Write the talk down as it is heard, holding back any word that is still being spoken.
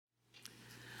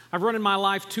I've run in my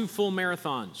life 2 full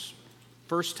marathons.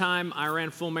 First time I ran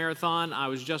a full marathon, I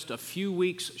was just a few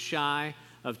weeks shy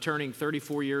of turning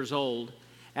 34 years old.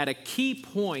 At a key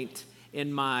point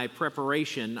in my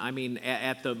preparation,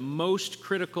 at the most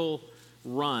critical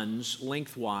runs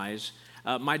lengthwise,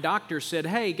 my doctor said,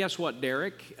 hey, guess what,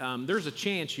 Derrick? There's a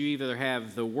chance you either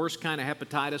have the worst kind of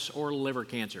hepatitis or liver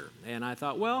cancer. And I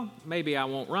thought, well, maybe I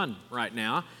won't run right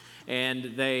now.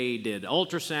 And they did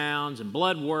ultrasounds and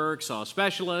blood work, saw a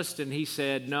specialist, and he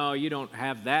said, no, you don't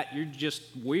have that. You're just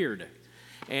weird.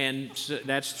 And so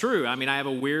that's true. I have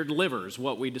a weird liver is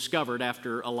what we discovered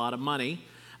after a lot of money.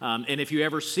 And if you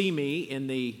ever see me in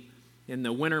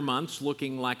the winter months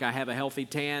looking like I have a healthy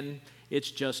tan, it's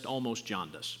just almost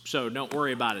jaundice. So don't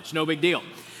worry about it. It's no big deal.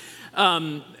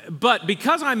 But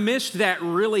because I missed that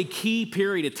really key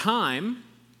period of time,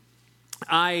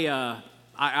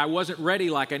 I wasn't ready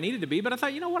like I needed to be, but I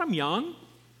thought, you know what, I'm young.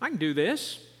 I can do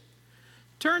this.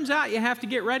 Turns out you have to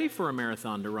get ready for a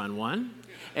marathon to run one.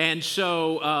 And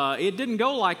so it didn't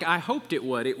go like I hoped it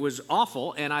would. It was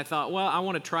awful, and I thought, well, I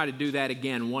want to try to do that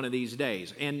again one of these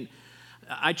days. And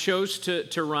I chose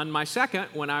to run my second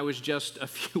when I was just a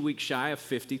few weeks shy of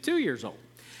 52 years old.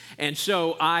 And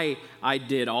so I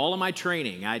did all of my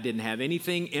training. I didn't have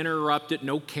anything interrupted,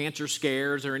 no cancer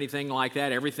scares or anything like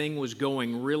that. Everything was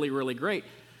going really, really great.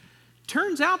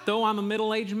 Turns out, though, I'm a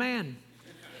middle-aged man.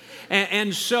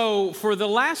 And so for the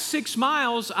last 6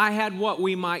 miles, I had what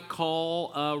we might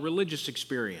call a religious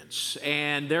experience.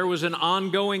 And there was an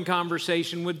ongoing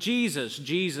conversation with Jesus.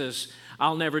 Jesus,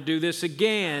 I'll never do this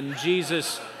again.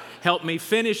 Jesus, help me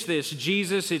finish this.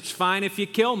 Jesus, it's fine if you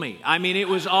kill me. It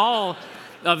was all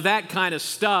of that kind of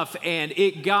stuff, and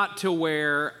it got to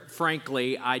where,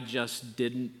 frankly, I just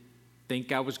didn't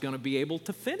think I was going to be able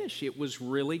to finish. It was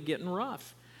really getting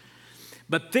rough.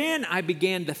 But then I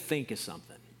began to think of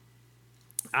something.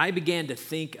 I began to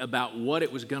think about what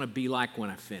it was going to be like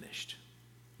when I finished.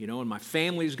 And my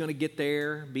family was going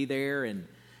to be there, and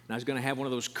I was going to have one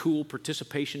of those cool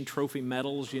participation trophy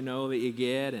medals, that you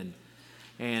get,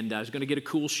 and I was going to get a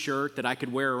cool shirt that I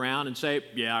could wear around and say,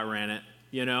 yeah, I ran it,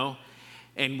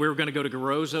 And we were going to go to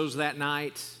Garozzo's that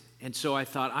night. And so I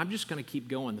thought, I'm just going to keep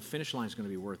going. The finish line is going to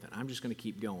be worth it. I'm just going to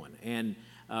keep going. And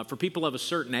for people of a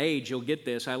certain age, you'll get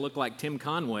this. I look like Tim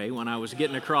Conway when I was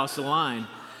getting across the line.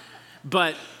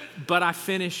 But I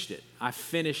finished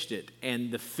it.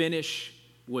 And the finish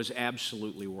was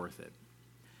absolutely worth it.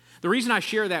 The reason I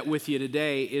share that with you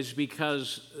today is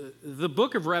because the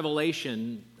book of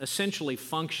Revelation essentially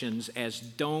functions as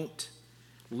don't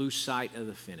lose sight of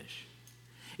the finish.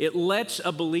 It lets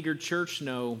a beleaguered church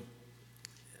know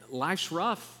life's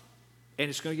rough and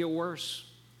it's going to get worse.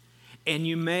 And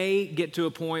you may get to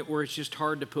a point where it's just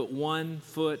hard to put one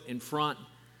foot in front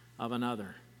of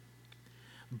another.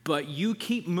 But you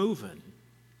keep moving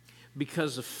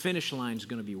because the finish line is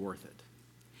going to be worth it.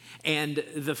 And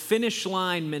the finish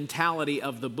line mentality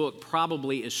of the book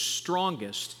probably is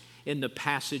strongest in the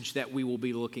passage that we will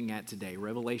be looking at today,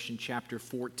 Revelation chapter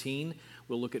 14.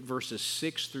 We'll look at verses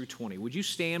 6 through 20. Would you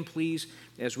stand, please,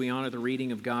 as we honor the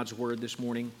reading of God's word this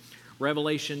morning?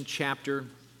 Revelation chapter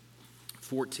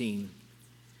 14,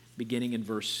 beginning in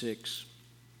verse 6.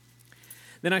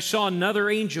 Then I saw another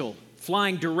angel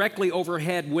flying directly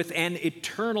overhead with an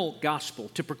eternal gospel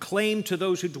to proclaim to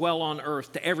those who dwell on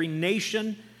earth, to every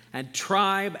nation and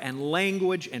tribe and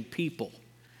language and people.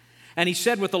 And he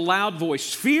said with a loud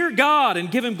voice, fear God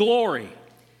and give him glory,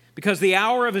 because the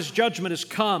hour of his judgment has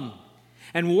come.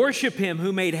 And worship him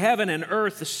who made heaven and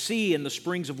earth, the sea, and the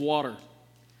springs of water.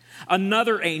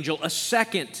 Another angel, a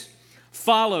second,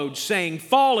 followed, saying,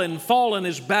 fallen, fallen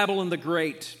is Babylon the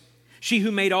Great, she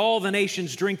who made all the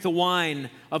nations drink the wine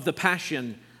of the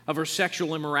passion of her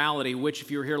sexual immorality, which,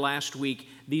 if you were here last week,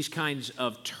 these kinds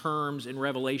of terms in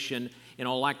Revelation, in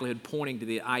all likelihood, pointing to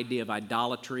the idea of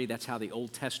idolatry. That's how the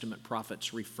Old Testament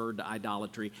prophets referred to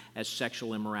idolatry, as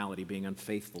sexual immorality, being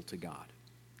unfaithful to God.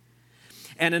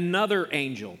 And another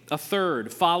angel, a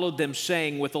third, followed them,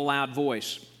 saying with a loud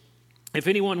voice, if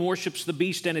anyone worships the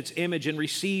beast and its image and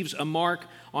receives a mark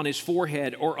on his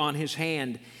forehead or on his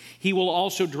hand, he will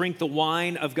also drink the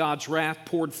wine of God's wrath,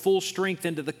 poured full strength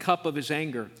into the cup of his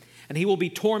anger. And he will be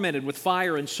tormented with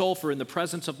fire and sulfur in the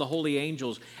presence of the holy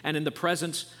angels and in the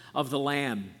presence of the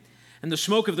Lamb. And the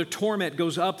smoke of their torment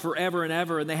goes up forever and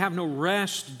ever, and they have no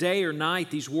rest day or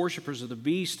night, these worshipers of the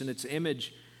beast and its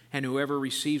image, and whoever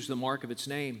receives the mark of its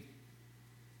name.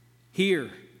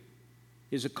 Here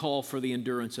is a call for the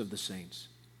endurance of the saints,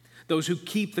 those who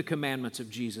keep the commandments of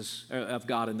Jesus, of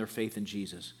God, and their faith in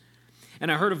Jesus.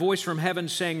 And I heard a voice from heaven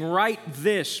saying, "Write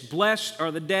this, blessed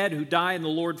are the dead who die in the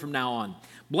Lord from now on.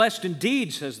 Blessed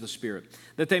indeed, says the Spirit,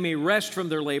 that they may rest from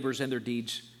their labors and their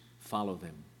deeds follow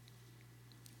them."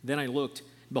 Then I looked,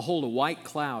 behold, a white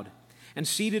cloud, and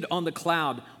seated on the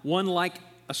cloud, one like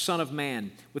a son of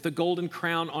man, with a golden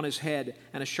crown on his head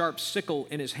and a sharp sickle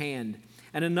in his hand.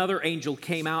 And another angel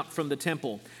came out from the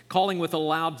temple, calling with a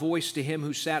loud voice to him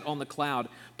who sat on the cloud,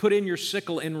 "Put in your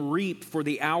sickle and reap, for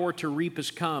the hour to reap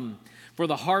is come, for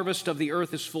the harvest of the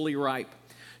earth is fully ripe."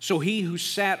 So he who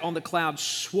sat on the cloud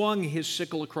swung his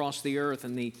sickle across the earth,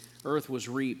 and the earth was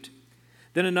reaped.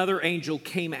 Then another angel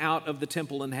came out of the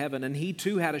temple in heaven, and he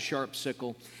too had a sharp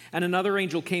sickle. And another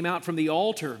angel came out from the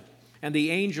altar, and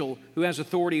the angel who has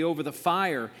authority over the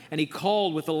fire, and he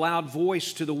called with a loud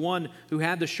voice to the one who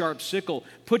had the sharp sickle,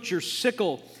 "Put your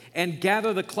sickle and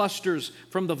gather the clusters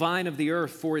from the vine of the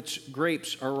earth, for its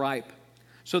grapes are ripe."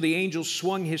 So the angel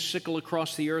swung his sickle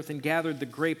across the earth and gathered the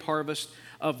grape harvest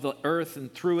of the earth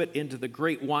and threw it into the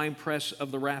great winepress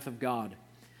of the wrath of God.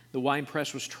 The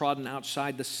winepress was trodden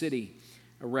outside the city,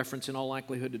 a reference in all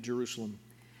likelihood to Jerusalem.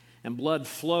 And blood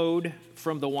flowed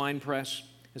from the winepress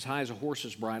as high as a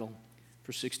horse's bridle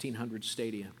for 1,600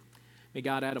 stadia. May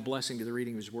God add a blessing to the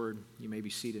reading of His Word. You may be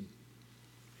seated.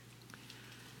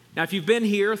 Now, if you've been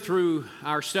here through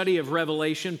our study of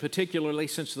Revelation, particularly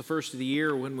since the first of the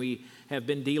year when we have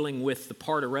been dealing with the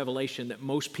part of Revelation that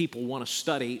most people want to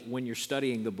study when you're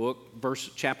studying the book,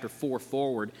 chapter 4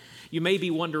 forward, you may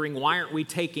be wondering, why aren't we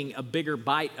taking a bigger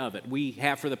bite of it? We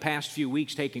have for the past few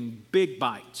weeks taken big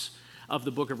bites of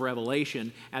the book of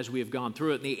Revelation as we have gone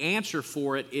through it. And the answer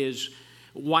for it is,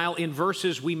 while in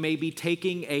verses we may be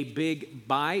taking a big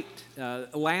bite,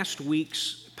 last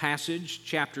week's passage,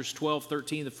 chapters 12,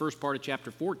 13, the first part of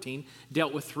chapter 14,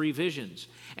 dealt with 3 visions.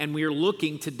 And we are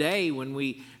looking today, when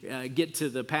we get to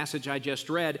the passage I just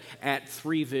read, at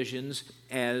 3 visions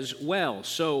as well.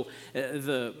 So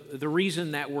the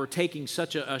reason that we're taking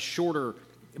such a shorter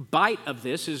bite of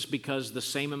this is because the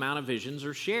same amount of visions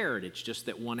are shared. It's just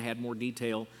that one had more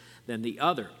detail than the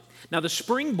other. Now, the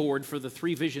springboard for the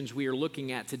 3 visions we are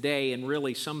looking at today, and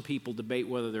really some people debate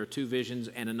whether there are 2 visions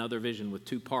and another vision with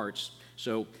 2 parts,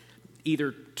 so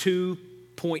either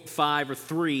 2.5 or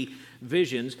 3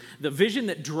 visions. The vision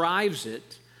that drives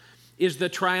it is the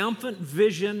triumphant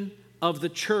vision of the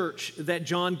church that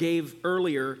John gave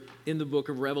earlier in the book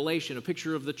of Revelation, a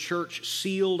picture of the church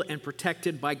sealed and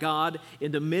protected by God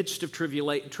in the midst of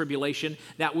tribulation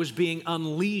that was being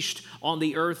unleashed on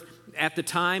the earth at the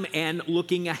time, and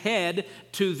looking ahead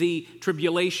to the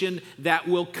tribulation that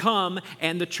will come,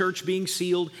 and the church being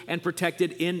sealed and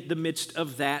protected in the midst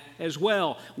of that as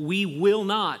well. We will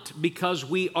not, because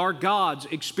we are God's,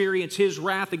 experience His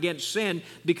wrath against sin,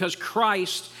 because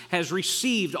Christ has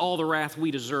received all the wrath we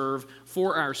deserve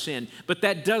for our sin. But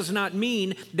that does not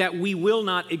mean that we will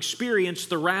not experience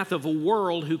the wrath of a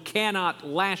world who cannot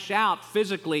lash out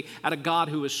physically at a God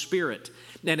who is spirit.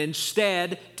 And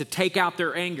instead, to take out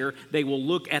their anger, they will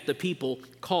look at the people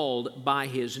called by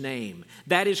His name.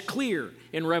 That is clear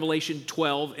in Revelation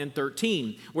 12 and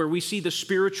 13, where we see the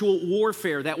spiritual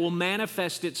warfare that will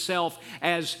manifest itself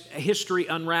as history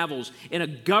unravels in a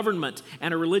government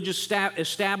and a religious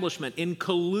establishment in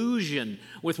collusion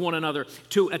with one another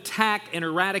to attack and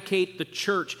eradicate the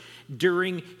church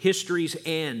during history's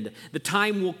end. The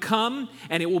time will come,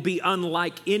 and it will be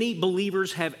unlike any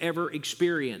believers have ever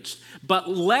experienced. But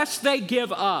lest they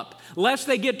give up, lest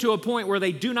they get to a point where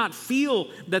they do not feel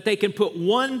that they can put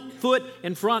one foot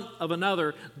in front of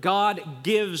another, God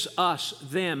gives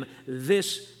them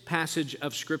this passage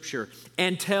of Scripture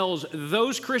and tells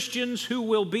those Christians who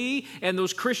will be and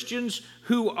those Christians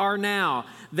who are now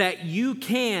that you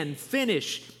can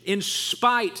finish in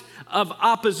spite of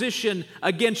opposition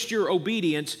against your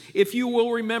obedience if you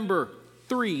will remember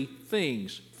 3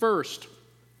 things. First,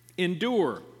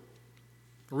 endure.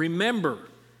 Remember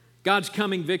God's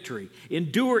coming victory.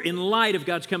 Endure in light of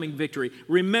God's coming victory.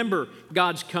 Remember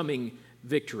God's coming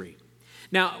victory.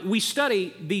 Now, we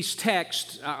study these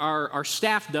texts, our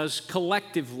staff does,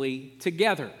 collectively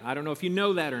together. I don't know if you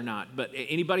know that or not, but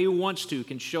anybody who wants to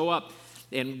can show up,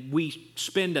 and we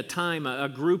spend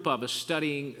a group of us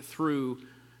studying through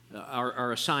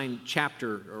our assigned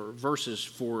chapter or verses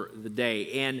for the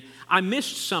day. And I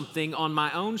missed something on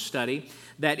my own study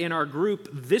that in our group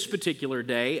this particular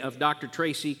day of Dr.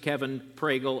 Tracy, Kevin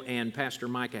Pragle, and Pastor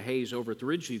Micah Hayes over at the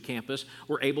Ridgeview campus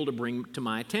were able to bring to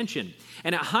my attention.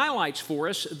 And it highlights for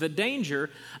us the danger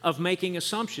of making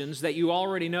assumptions that you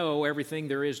already know everything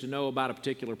there is to know about a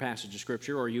particular passage of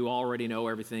Scripture, or you already know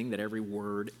everything that every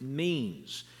word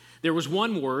means. There was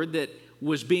one word that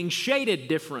was being shaded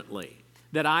differently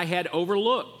that I had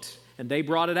overlooked. and they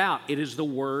brought it out. It is the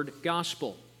word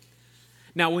gospel.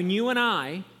 Now, when you and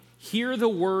I hear the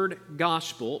word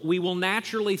gospel, we will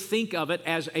naturally think of it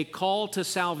as a call to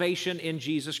salvation in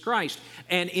Jesus Christ.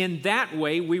 And in that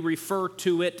way, we refer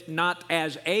to it not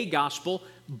as a gospel,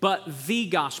 but the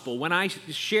gospel. When I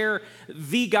share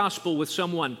the gospel with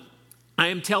someone, I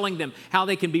am telling them how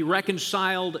they can be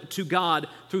reconciled to God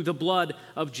through the blood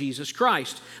of Jesus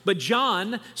Christ. But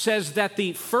John says that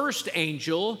the first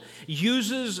angel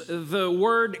uses the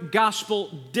word gospel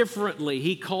differently.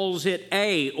 He calls it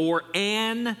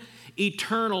an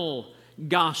eternal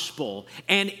gospel.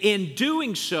 And in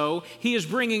doing so, he is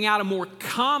bringing out a more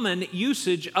common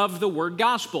usage of the word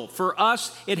gospel. For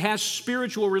us, it has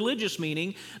spiritual religious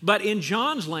meaning, but in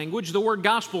John's language, the word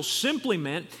gospel simply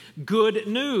meant good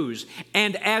news.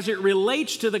 And as it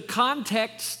relates to the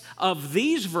context of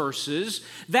these verses,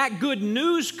 that good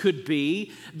news could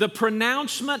be the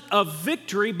pronouncement of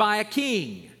victory by a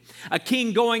king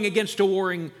going against a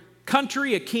warring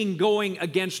country, a king going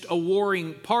against a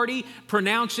warring party,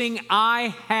 pronouncing,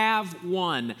 I have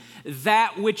won.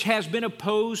 That which has been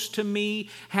opposed to me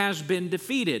has been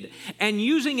defeated. And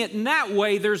using it in that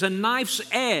way, there's a knife's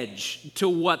edge to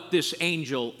what this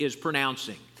angel is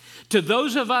pronouncing. To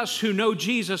those of us who know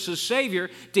Jesus as Savior,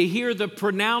 to hear the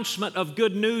pronouncement of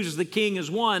good news, the king has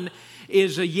won,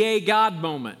 is a yay God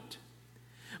moment.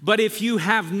 But if you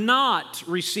have not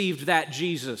received that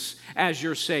Jesus as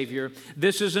your Savior,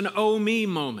 this is an oh me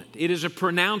moment. It is a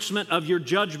pronouncement of your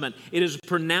judgment. It is a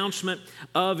pronouncement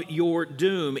of your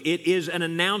doom. It is an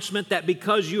announcement that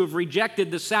because you have rejected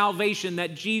the salvation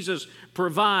that Jesus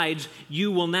provides,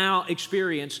 you will now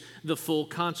experience the full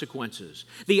consequences.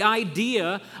 The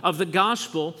idea of the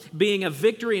gospel being a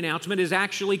victory announcement is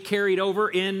actually carried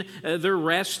over in the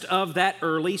rest of that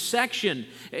early section,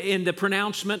 in the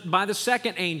pronouncement by the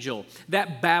second angel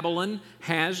that Babylon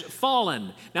has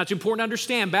fallen. Now, it's important to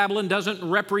understand Babylon doesn't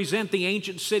represent the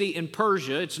ancient city in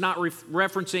Persia. It's not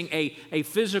referencing a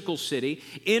physical city.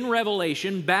 In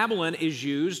Revelation, Babylon is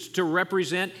used to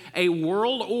represent a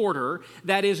world order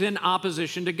that is in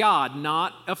opposition to God,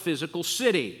 not a physical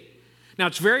city. Now,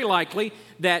 it's very likely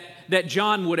that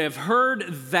John would have heard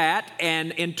that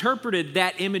and interpreted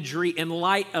that imagery in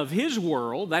light of his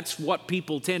world. That's what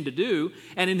people tend to do.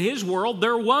 And in his world,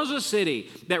 there was a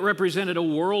city that represented a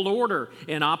world order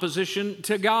in opposition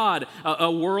to God,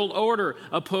 a world order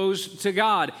opposed to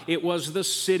God. It was the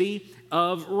city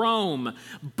of Rome.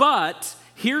 But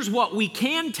here's what we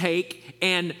can take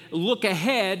and look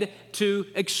ahead to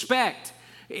expect.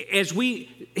 As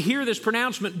we hear this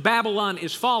pronouncement, Babylon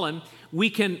is fallen, we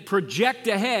can project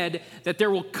ahead that there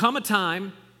will come a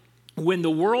time when the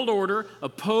world order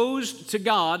opposed to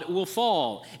God will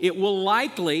fall. It will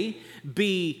likely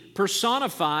be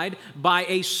personified by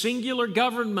a singular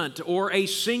government or a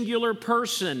singular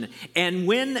person. And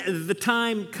when the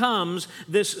time comes,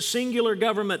 this singular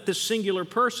government, this singular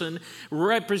person,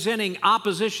 representing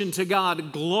opposition to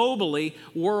God globally,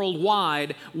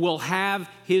 worldwide, will have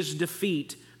his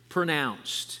defeat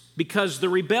pronounced. Because the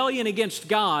rebellion against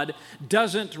God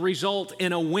doesn't result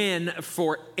in a win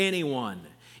for anyone.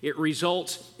 It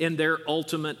results in their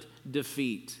ultimate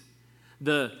defeat.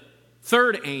 The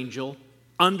third angel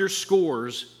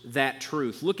underscores that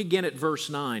truth. Look again at verse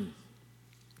 9.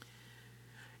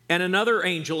 And another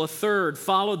angel, a third,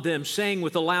 followed them, saying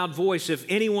with a loud voice, if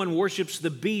anyone worships the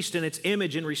beast and its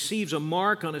image and receives a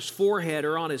mark on his forehead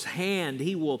or on his hand,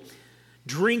 he will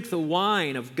drink the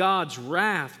wine of God's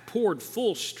wrath, poured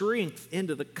full strength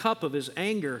into the cup of his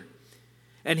anger.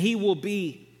 And he will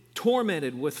be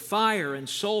tormented with fire and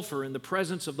sulfur in the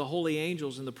presence of the holy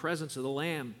angels, in the presence of the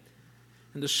Lamb.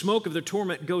 And the smoke of their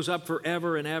torment goes up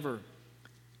forever and ever.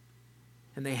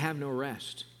 And they have no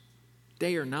rest,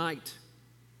 day or night.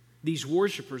 These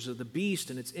worshipers of the beast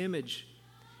and its image,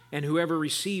 and whoever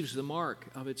receives the mark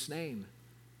of its name.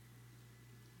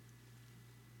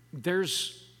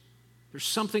 There's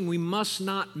something we must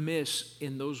not miss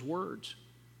in those words.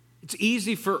 It's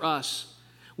easy for us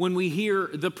when we hear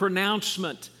the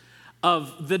pronouncement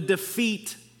of the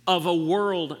defeat of a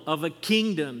world, of a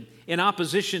kingdom in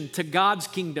opposition to God's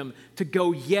kingdom, to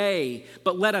go yay.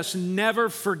 But let us never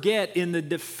forget, in the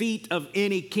defeat of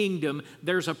any kingdom,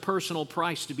 there's a personal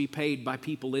price to be paid by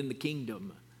people in the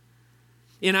kingdom.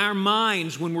 In our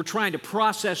minds, when we're trying to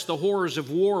process the horrors of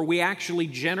war, we actually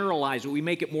generalize it. We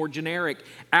make it more generic.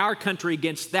 Our country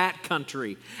against that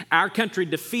country. Our country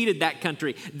defeated that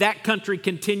country. That country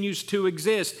continues to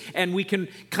exist. And we can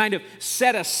kind of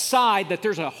set aside that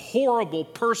there's a horrible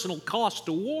personal cost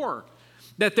to war,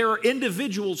 that there are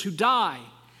individuals who die.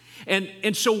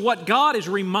 And so what God is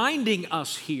reminding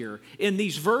us here in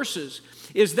these verses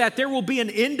is that there will be an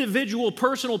individual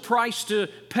personal price to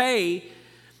pay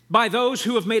by those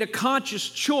who have made a conscious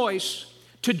choice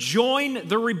to join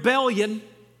the rebellion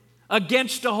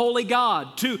against a holy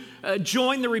God, to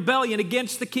join the rebellion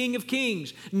against the King of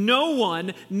Kings. No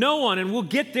one, and we'll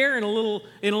get there in a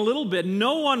little bit,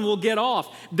 no one will get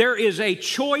off. There is a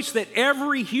choice that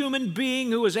every human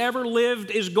being who has ever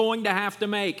lived is going to have to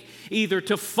make, either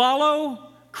to follow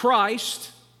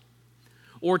Christ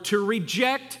or to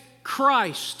reject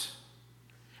Christ.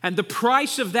 And the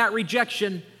price of that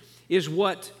rejection is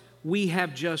what we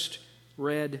have just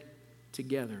read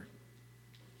together.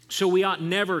 So we ought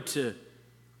never to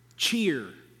cheer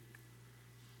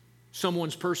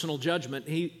someone's personal judgment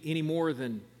any more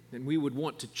than we would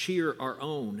want to cheer our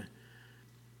own.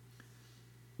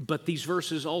 But these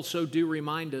verses also do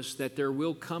remind us that there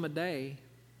will come a day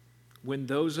when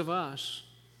those of us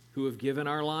who have given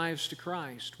our lives to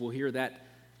Christ will hear that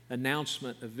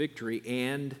announcement of victory,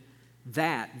 and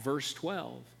that, verse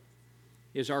 12,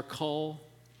 is our call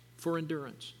for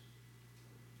endurance.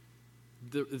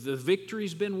 The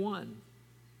victory's been won.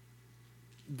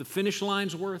 The finish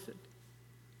line's worth it.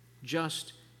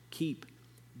 Just keep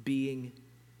being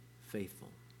faithful,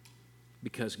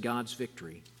 because God's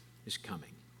victory is coming.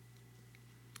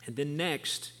 And then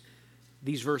next,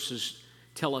 these verses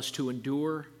tell us to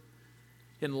endure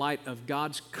in light of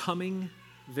God's coming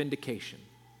vindication.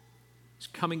 His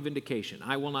coming vindication.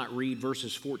 I will not read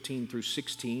verses 14 through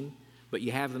 16, but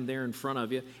you have them there in front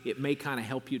of you. It may kind of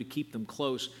help you to keep them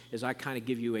close as I kind of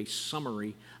give you a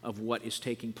summary of what is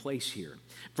taking place here.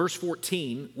 Verse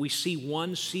 14, we see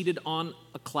one seated on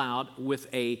a cloud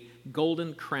with a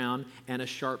golden crown and a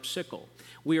sharp sickle.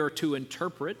 We are to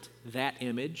interpret that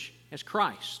image as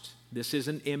Christ. This is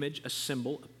an image, a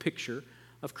symbol, a picture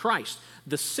of Christ.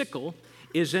 The sickle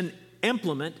is an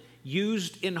implement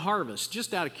used in harvest.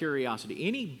 Just out of curiosity,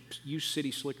 any you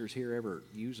city slickers here ever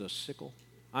use a sickle?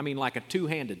 I mean, like a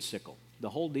two-handed sickle. The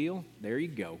whole deal? There you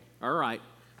go. All right.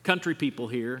 Country people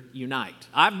here, unite.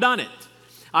 I've done it.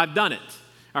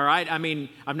 All right? I mean,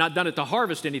 I've not done it to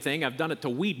harvest anything. I've done it to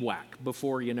weed whack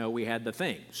before, we had the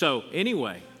thing. So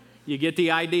anyway, you get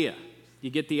the idea.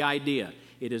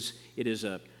 It is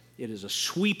a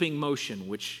sweeping motion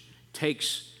which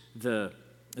takes the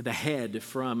head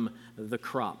from the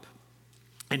crop.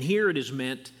 And here it is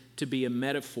meant to be a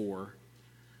metaphor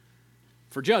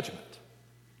for judgment.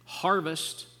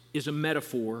 Harvest is a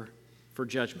metaphor for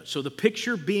judgment. So the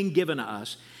picture being given to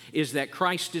us is that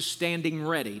Christ is standing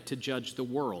ready to judge the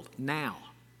world now.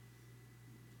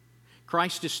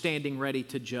 Christ is standing ready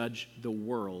to judge the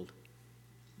world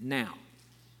now.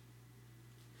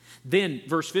 Then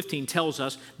verse 15 tells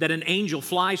us that an angel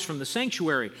flies from the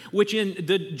sanctuary, which in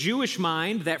the Jewish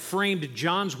mind that framed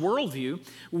John's worldview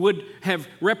would have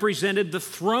represented the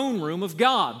throne room of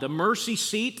God. The mercy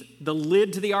seat, the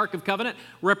lid to the Ark of Covenant,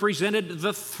 represented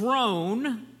the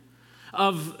throne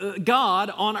of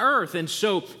God on earth. And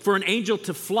so for an angel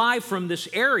to fly from this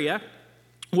area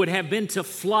would have been to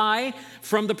fly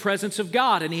from the presence of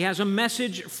God. And he has a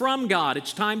message from God.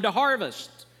 It's time to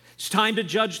harvest. It's time to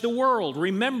judge the world.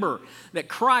 Remember that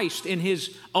Christ, in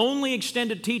his only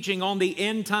extended teaching on the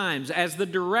end times, as the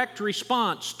direct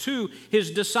response to his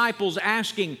disciples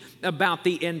asking about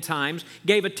the end times,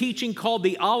 gave a teaching called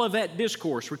the Olivet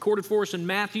Discourse, recorded for us in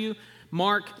Matthew,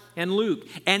 Mark, and Luke.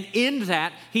 And in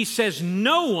that, he says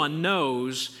no one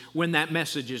knows when that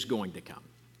message is going to come.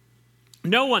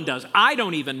 No one does. I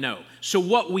don't even know. So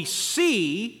what we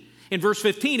see in verse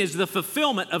 15 is the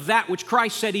fulfillment of that which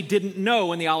Christ said he didn't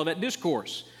know in the Olivet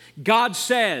Discourse. God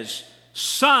says,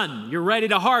 son, you're ready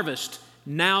to harvest.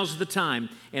 Now's the time.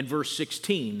 And verse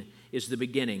 16 is the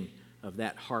beginning of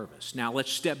that harvest. Now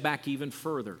let's step back even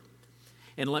further.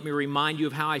 And let me remind you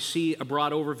of how I see a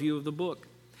broad overview of the book.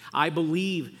 I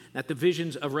believe that the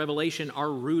visions of Revelation are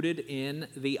rooted in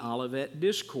the Olivet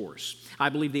Discourse. I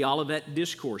believe the Olivet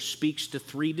Discourse speaks to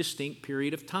three distinct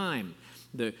periods of time.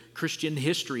 The Christian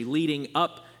history leading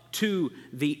up to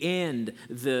the end,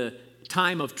 the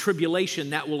time of tribulation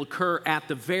that will occur at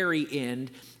the very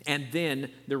end, and then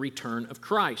the return of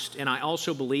Christ. And I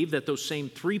also believe that those same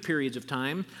three periods of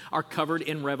time are covered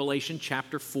in Revelation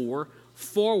chapter 4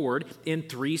 forward in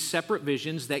three separate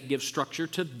visions that give structure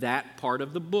to that part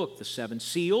of the book. The seven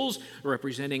seals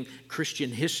representing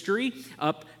Christian history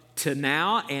up to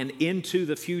now and into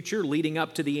the future leading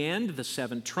up to the end. The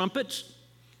seven trumpets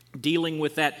dealing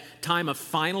with that time of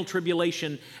final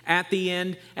tribulation at the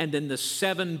end, and then the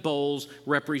seven bowls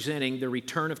representing the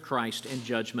return of Christ and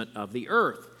judgment of the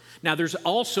earth. Now, there's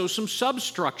also some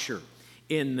substructure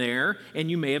in there, and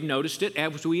you may have noticed it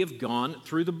as we have gone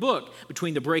through the book.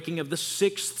 Between the breaking of the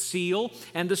sixth seal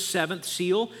and the seventh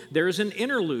seal, there is an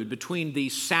interlude. Between the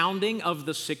sounding of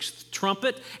the sixth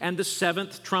trumpet and the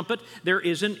seventh trumpet, there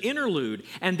is an interlude.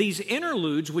 And these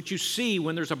interludes, which you see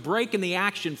when there's a break in the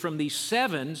action from these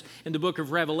sevens in the book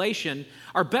of Revelation,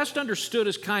 are best understood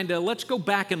as kind of, let's go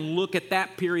back and look at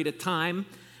that period of time,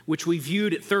 which we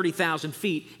viewed at 30,000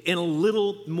 feet, in a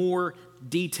little more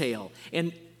detail.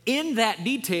 And in that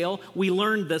detail, we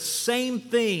learn the same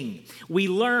thing. We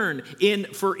learn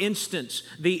for instance,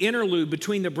 the interlude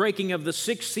between the breaking of the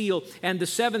sixth seal and the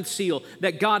seventh seal,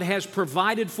 that God has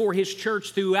provided for His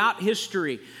church throughout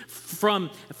history, from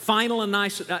final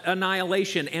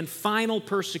annihilation and final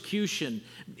persecution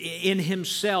in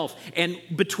Himself. And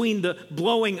between the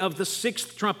blowing of the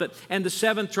sixth trumpet and the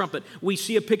seventh trumpet, we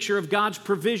see a picture of God's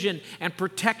provision and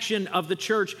protection of the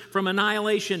church from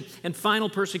annihilation and final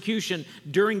persecution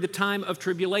during the time of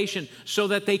tribulation, so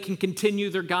that they can continue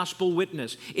their gospel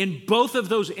witness. In both of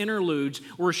those interludes,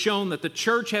 we're shown that the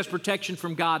church has protection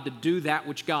from God to do that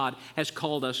which God has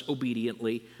called us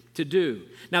obediently to do.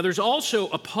 Now, there's also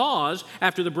a pause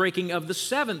after the breaking of the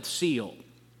seventh seal.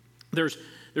 There's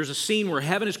a scene where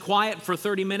heaven is quiet for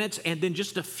 30 minutes, and then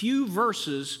just a few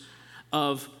verses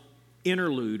of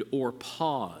interlude or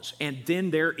pause. And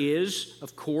then there is,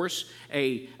 of course,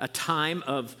 a time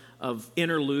of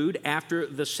interlude after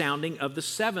the sounding of the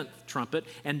seventh trumpet,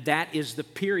 and that is the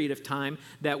period of time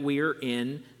that we are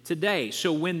in today.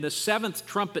 So when the seventh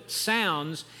trumpet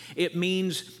sounds, it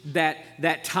means that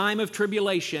that time of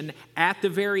tribulation at the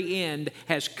very end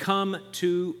has come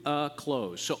to a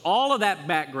close. So all of that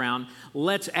background,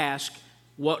 let's ask,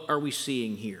 what are we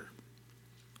seeing here?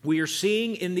 We are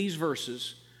seeing in these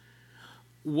verses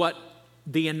what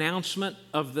the announcement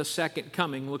of the second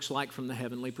coming looks like from the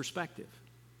heavenly perspective.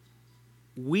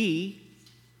 We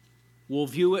will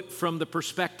view it from the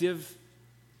perspective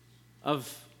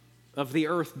of the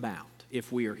earthbound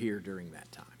if we are here during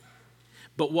that time.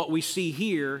 But what we see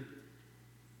here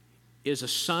is a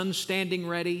son standing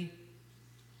ready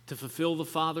to fulfill the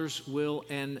Father's will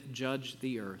and judge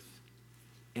the earth,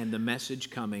 and the message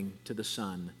coming to the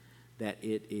Son that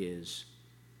it is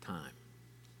time.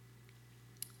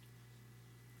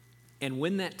 And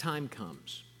when that time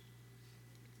comes,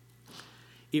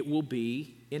 it will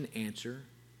be in answer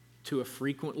to a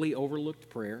frequently overlooked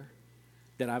prayer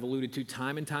that I've alluded to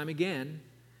time and time again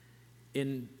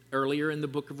earlier in the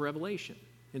book of Revelation.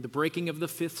 In the breaking of the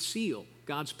fifth seal,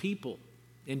 God's people,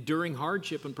 enduring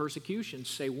hardship and persecution,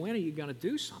 say, when are you going to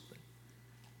do something?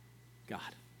 God,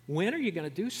 when are you going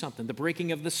to do something? The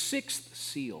breaking of the sixth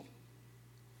seal.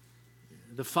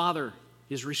 The Father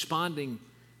is responding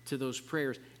to those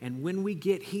prayers. And when we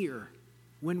get here,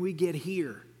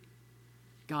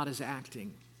 God is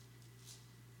acting.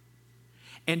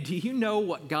 And do you know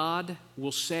what God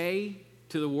will say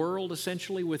to the world,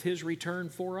 essentially, with His return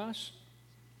for us?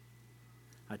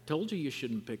 I told you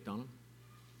shouldn't have picked on Him.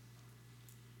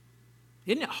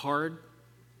 Isn't it hard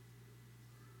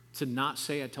to not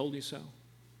say, I told you so?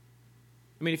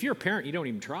 I mean, if you're a parent, you don't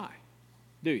even try,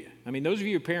 do you? I mean, those of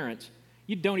you who are parents,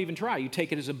 you don't even try. You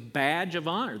take it as a badge of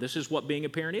honor. This is what being a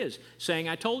parent is, saying,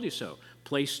 I told you so.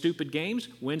 Play stupid games,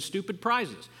 win stupid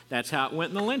prizes. That's how it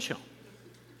went in the Lynch home.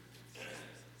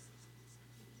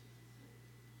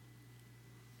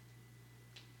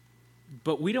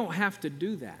 But we don't have to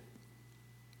do that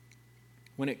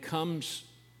when it comes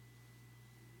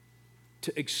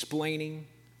to explaining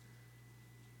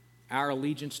our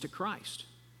allegiance to Christ.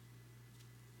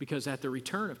 Because at the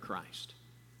return of Christ,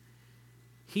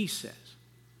 He says,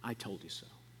 I told you so.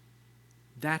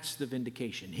 That's the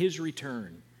vindication. His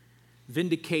return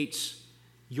vindicates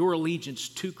your allegiance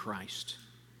to Christ,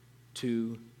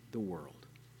 to the world.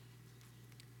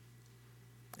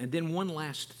 And then one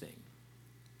last thing.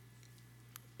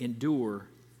 Endure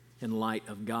in light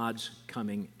of God's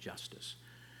coming justice.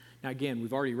 Now again,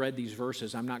 we've already read these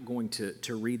verses. I'm not going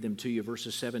to read them to you.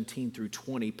 Verses 17 through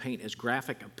 20 paint as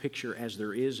graphic a picture as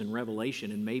there is in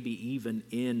Revelation and maybe even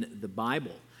in the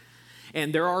Bible.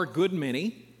 And there are a good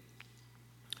many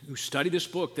who study this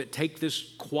book that take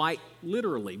this quite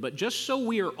literally. But just so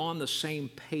we are on the same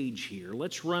page here,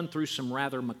 let's run through some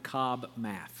rather macabre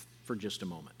math for just a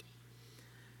moment.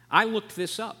 I looked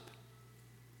this up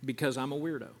because I'm a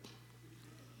weirdo.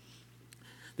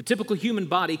 The typical human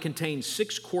body contains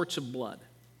 6 quarts of blood.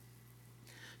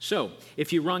 So,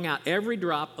 if you wrung out every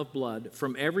drop of blood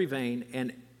from every vein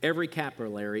and every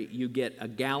capillary, you get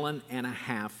 1.5 gallons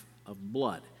of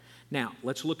blood. Now,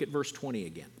 let's look at verse 20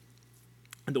 again.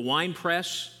 And the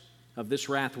winepress of this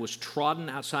wrath was trodden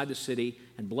outside the city,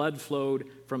 and blood flowed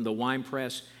from the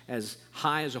winepress as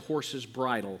high as a horse's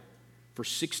bridle for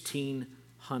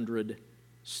 1,600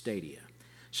 stadia.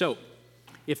 So,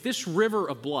 if this river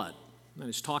of blood that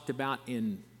is talked about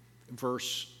in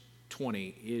verse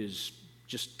 20 is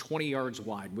just 20 yards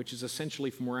wide, which is essentially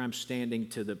from where I'm standing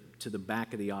to the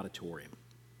back of the auditorium,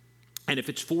 and if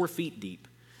it's 4 feet deep,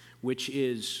 which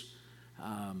is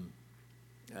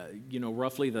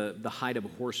roughly the height of a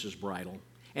horse's bridle,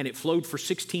 and it flowed for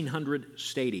 1,600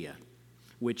 stadia,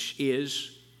 which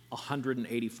is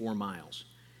 184 miles.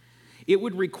 It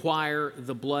would require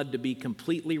the blood to be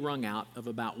completely wrung out of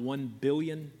about 1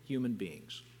 billion human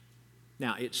beings.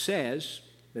 Now, it says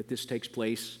that this takes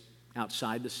place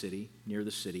outside the city, near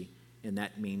the city, and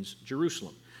that means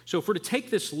Jerusalem. So if we're to take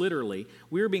this literally,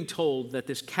 we are being told that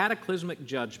this cataclysmic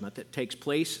judgment that takes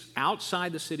place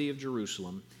outside the city of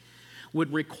Jerusalem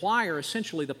would require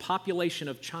essentially the population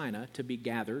of China to be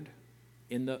gathered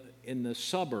in the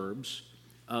suburbs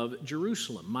of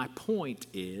Jerusalem. My point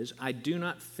is, I do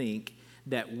not think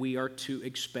that we are to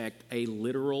expect a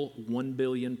literal 1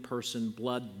 billion person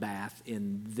bloodbath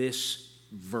in this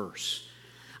verse.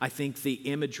 I think the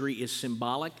imagery is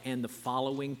symbolic, and the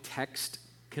following text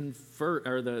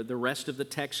the rest of the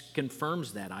text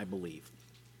confirms that, I believe.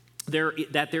 There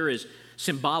is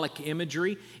symbolic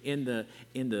imagery in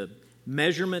the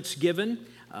measurements given,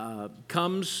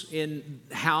 comes in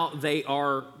how they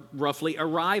are roughly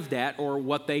arrived at, or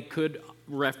what they could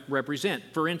represent.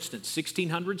 For instance,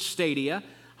 1,600 stadia,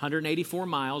 184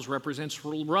 miles, represents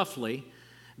roughly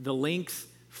the length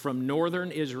from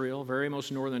northern Israel, very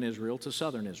most northern Israel, to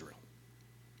southern Israel.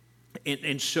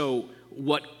 And so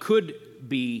what could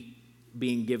be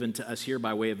being given to us here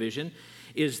by way of vision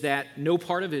is that no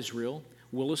part of Israel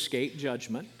will escape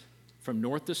judgment from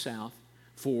north to south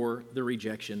for the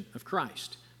rejection of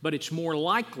Christ. But it's more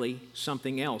likely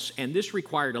something else. And this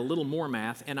required a little more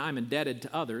math, and I'm indebted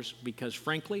to others because,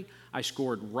 frankly, I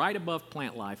scored right above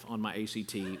plant life on my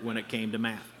ACT when it came to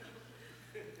math.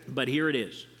 But here it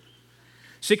is.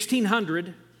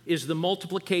 1,600 is the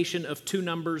multiplication of two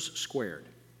numbers squared.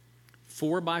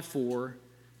 4 by 4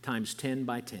 times 10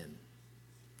 by 10.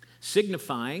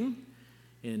 Signifying,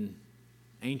 in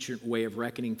ancient way of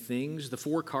reckoning things, the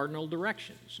 4 cardinal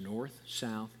directions: north,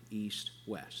 south, east,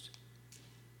 west.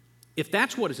 If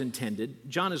that's what is intended,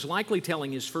 John is likely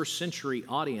telling his first century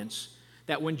audience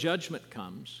that when judgment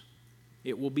comes,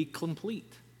 it will be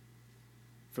complete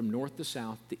from north to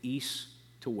south, to east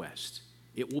to west.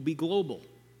 It will be global.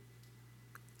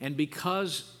 And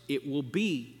because it will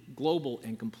be global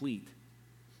and complete,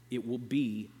 it will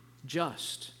be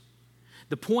just.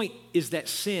 The point is that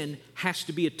sin has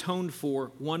to be atoned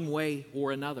for one way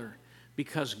or another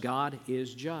because God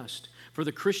is just. For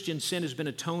the Christian, sin has been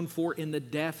atoned for in the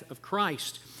death of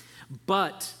Christ.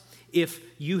 But if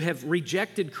you have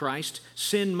rejected Christ,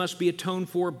 sin must be atoned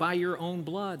for by your own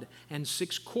blood. And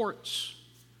 6 quarts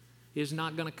is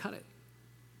not going to cut it.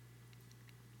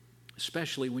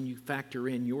 Especially when you factor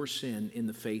in your sin in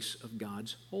the face of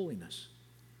God's holiness.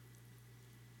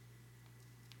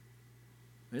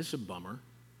 This is a bummer.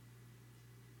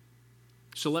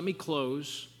 So let me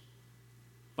close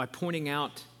by pointing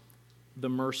out the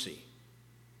mercy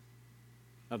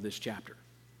of this chapter.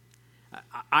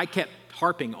 I kept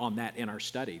harping on that in our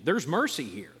study. There's mercy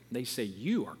here. They say,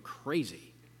 you are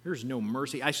crazy. There's no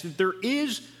mercy. I said, there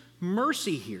is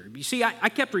mercy here. You see, I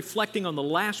kept reflecting on the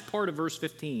last part of verse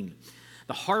 15.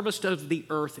 The harvest of the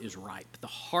earth is ripe. The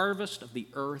harvest of the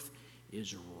earth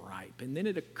is ripe. And then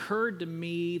it occurred to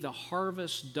me, the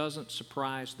harvest doesn't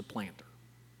surprise the planter.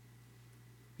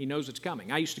 He knows it's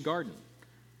coming. I used to garden.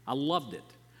 I loved it.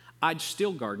 I'd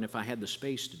still garden if I had the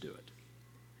space to do it.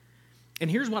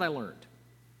 And here's what I learned.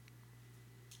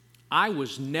 I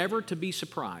was never to be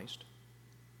surprised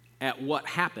at what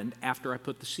happened after I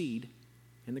put the seed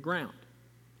in the ground.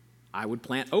 I would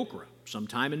plant okra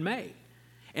sometime in May.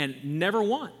 And never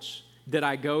once did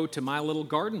I go to my little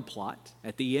garden plot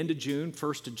at the end of June,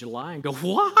 1st of July, and go,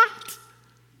 what?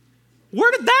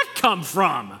 Where did that come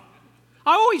from?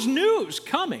 I always knew it was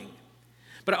coming,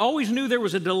 but I always knew there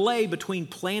was a delay between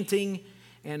planting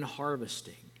and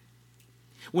harvesting.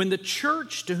 When the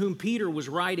church to whom Peter was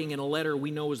writing in a letter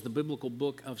we know as the biblical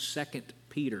book of 2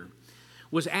 Peter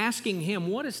was asking him,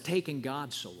 what has taken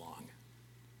God so long?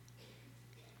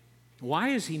 Why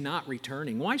is he not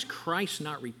returning? Why is Christ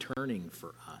not returning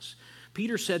for us?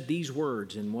 Peter said these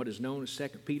words in what is known as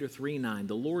 2 Peter 3:9.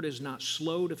 The Lord is not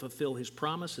slow to fulfill his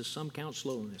promise, as some count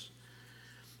slowness,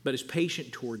 but is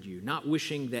patient toward you, not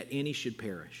wishing that any should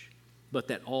perish, but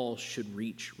that all should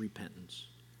reach repentance.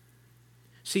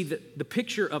 See, the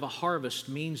picture of a harvest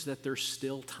means that there's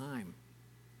still time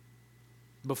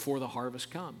before the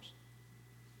harvest comes.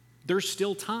 There's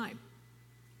still time.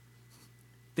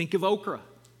 Think of okra.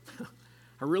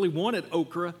 I really wanted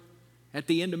okra at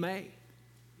the end of May,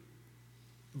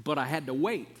 but I had to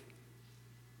wait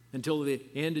until the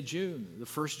end of June, the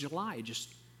 1st of July. It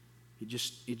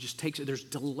just takes it. There's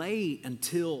delay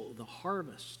until the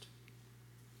harvest.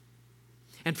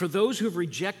 And for those who have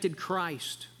rejected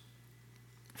Christ,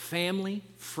 family,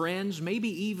 friends, maybe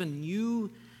even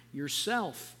you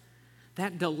yourself,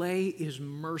 that delay is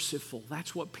merciful.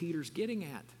 That's what Peter's getting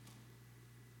at.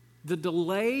 The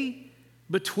delay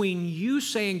between you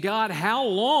saying, God, how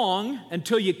long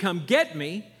until you come get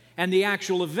me, and the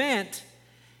actual event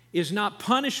is not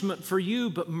punishment for you,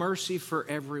 but mercy for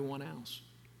everyone else.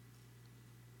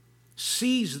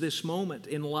 Seize this moment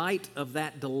in light of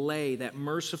that delay, that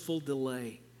merciful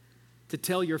delay, to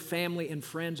tell your family and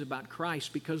friends about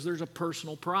Christ, because there's a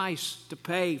personal price to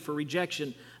pay for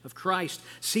rejection of Christ.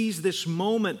 Seize this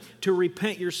moment to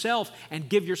repent yourself and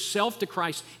give yourself to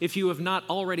Christ if you have not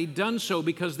already done so,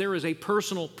 because there is a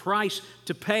personal price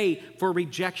to pay for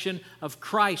rejection of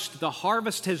Christ. The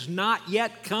harvest has not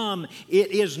yet come.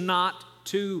 It is not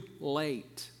too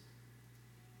late.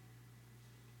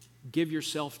 Give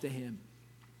yourself to Him.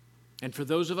 And for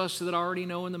those of us that already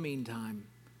know in the meantime,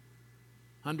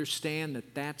 understand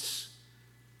that that's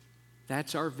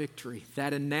our victory.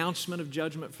 That announcement of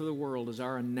judgment for the world is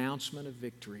our announcement of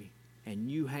victory. And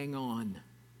you hang on.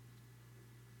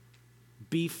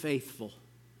 Be faithful,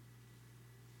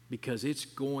 because it's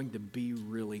going to be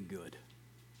really good.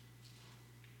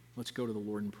 Let's go to the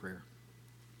Lord in prayer.